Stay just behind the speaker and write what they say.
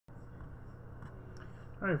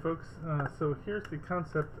Alright folks, so here's the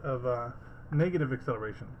concept of negative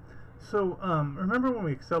acceleration. So remember when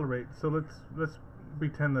we accelerate, so let's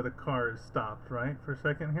pretend that a car is stopped, right, for a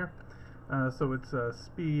second here. So its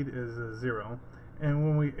speed is 0, and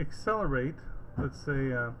when we accelerate, let's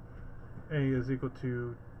say a is equal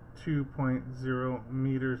to 2.0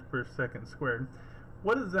 meters per second squared.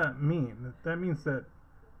 What does that mean? That means that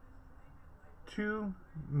 2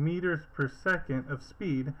 meters per second of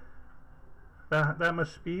speed, that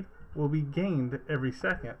much speed will be gained every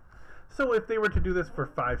second. So if they were to do this for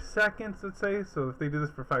 5 seconds, let's say, so if they do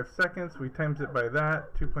this for 5 seconds, we times it by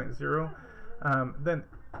that, 2.0, then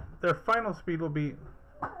their final speed will be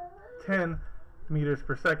 10 meters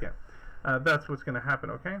per second. That's what's going to happen,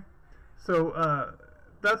 okay? So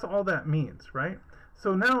that's all that means, right?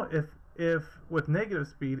 So now if with negative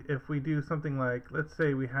speed, if we do something like, let's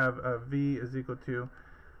say we have a v is equal to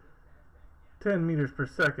 10 meters per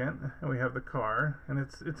second, and we have the car, and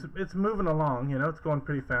it's moving along, you know, it's going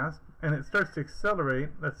pretty fast, and it starts to accelerate,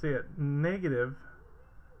 let's say at negative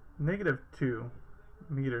 2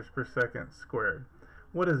 meters per second squared.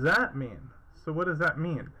 What does that mean? So what does that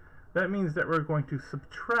mean? That means that we're going to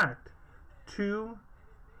subtract 2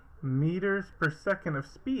 meters per second of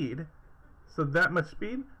speed. So that much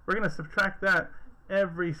speed, we're going to subtract that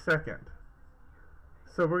every second.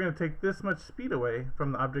 So we're going to take this much speed away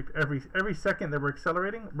from the object every second that we're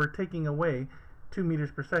accelerating. We're taking away 2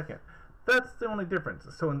 meters per second. That's the only difference.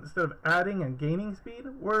 So instead of adding and gaining speed,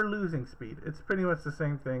 we're losing speed. It's pretty much the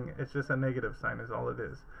same thing. It's just a negative sign is all it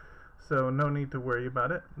is. So no need to worry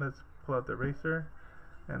about it. Let's pull out the eraser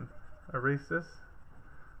and erase this.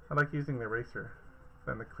 I like using the eraser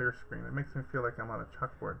than the clear screen. It makes me feel like I'm on a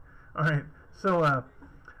chalkboard. Alright, so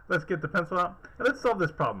let's get the pencil out and let's solve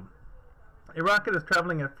this problem. A rocket is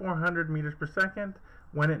traveling at 400 meters per second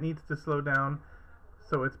when it needs to slow down,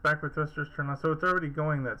 so its backward thrusters turn on. So it's already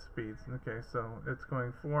going that speed. Okay, so it's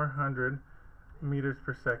going 400 meters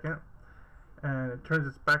per second, and it turns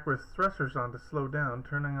its backward thrusters on to slow down,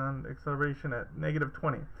 turning on acceleration at negative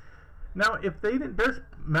 20. Now, if they didn't, there's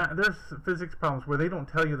physics problems where they don't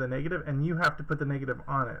tell you the negative, and you have to put the negative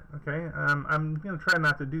on it. Okay, I'm going to try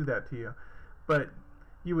not to do that to you, but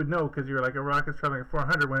you would know because you're like, a rocket's traveling at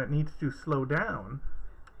 400 when it needs to slow down,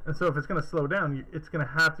 and so if it's going to slow down, it's going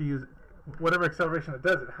to have to use whatever acceleration it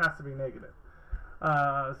does. It has to be negative.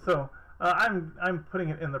 I'm putting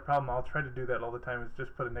it in the problem. I'll try to do that all the time. Is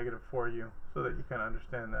just put a negative for you so that you can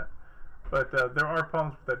understand that. But there are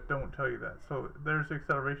problems that don't tell you that. So there's the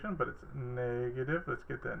acceleration, but it's negative. Let's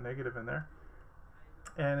get that negative in there.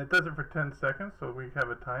 And it does it for 10 seconds, so we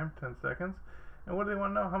have a time, 10 seconds. And what do they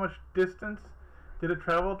want to know? How much distance did it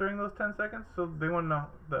travel during those 10 seconds? So they want to know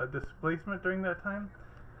the displacement during that time.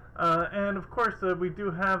 And of course, we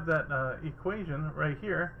do have that equation right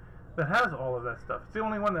here that has all of that stuff. It's the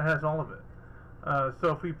only one that has all of it.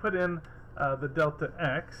 So if we put in the delta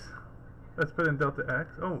x, let's put in delta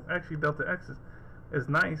x. Oh, actually delta x is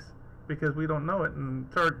nice because we don't know it, and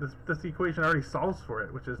this equation already solves for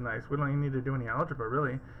it, which is nice. We don't even need to do any algebra,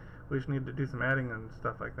 really. We just need to do some adding and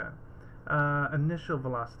stuff like that. Initial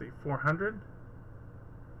velocity, 400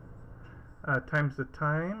 times the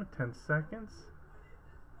time, 10 seconds,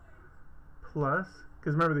 plus,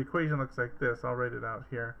 because remember the equation looks like this. I'll write it out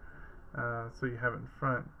here so you have it in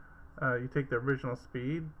front. You take the original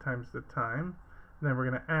speed times the time, and then we're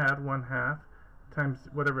going to add 1/2 times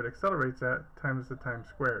whatever it accelerates at times the time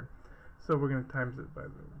squared. So we're going to times it by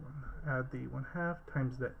add the 1/2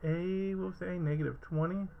 times the a, we'll say negative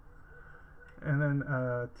 20, and then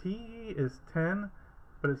t is 10,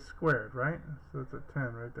 but it's squared, right? So it's a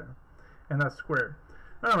 10 right there, and that's squared.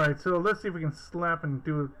 Alright, so let's see if we can slap and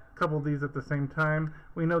do a couple of these at the same time.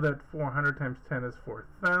 We know that 400 times 10 is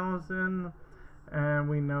 4,000. And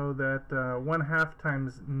we know that 1/2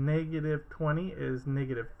 times negative 20 is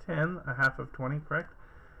negative 10, a half of 20, correct?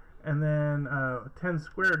 And then 10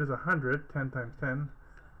 squared is 100, 10 times 10.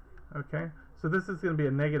 Okay, so this is going to be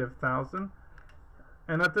a negative 1,000.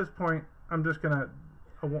 And at this point, I'm just going to,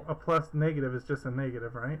 a plus negative is just a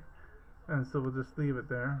negative, right? And so we'll just leave it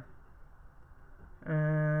there.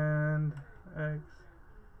 And x,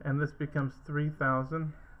 and this becomes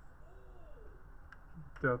 3,000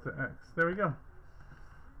 delta x. There we go.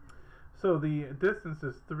 So the distance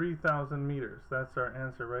is 3,000 meters. That's our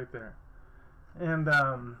answer right there. And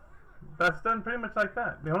that's done pretty much like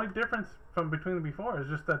that. The only difference from between before is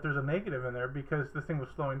just that there's a negative in there because this thing was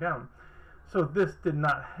slowing down. So this did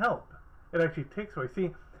not help. It actually takes away.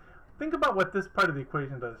 See, think about what this part of the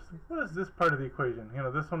equation does. What is this part of the equation? You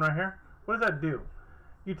know, this one right here? What does that do?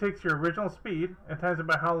 You take your original speed and times it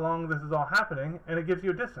by how long this is all happening, and it gives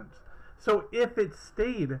you a distance. So if it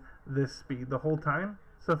stayed this speed the whole time,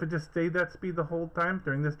 So if it just stayed that speed the whole time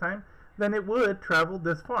during this time, then it would travel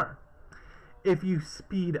this far. If you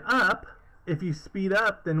speed up,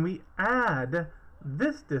 then we add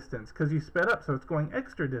this distance because you sped up, so it's going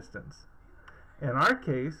extra distance. In our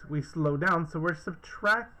case, we slow down, so we're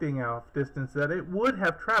subtracting off distance that it would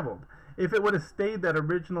have traveled. If it would have stayed that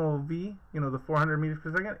original v, the 400 meters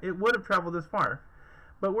per second, it would have traveled this far.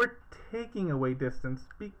 But we're taking away distance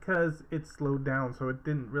because it slowed down, so it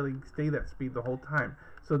didn't really stay that speed the whole time.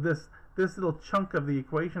 So this little chunk of the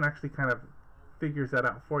equation actually kind of figures that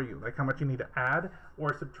out for you, like how much you need to add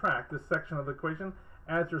or subtract. This section of the equation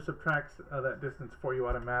adds or subtracts that distance for you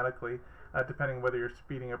automatically, depending whether you're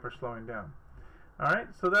speeding up or slowing down. Alright,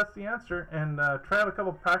 so that's the answer, and try out a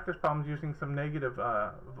couple practice problems using some negative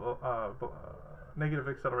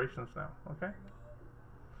accelerations now, okay?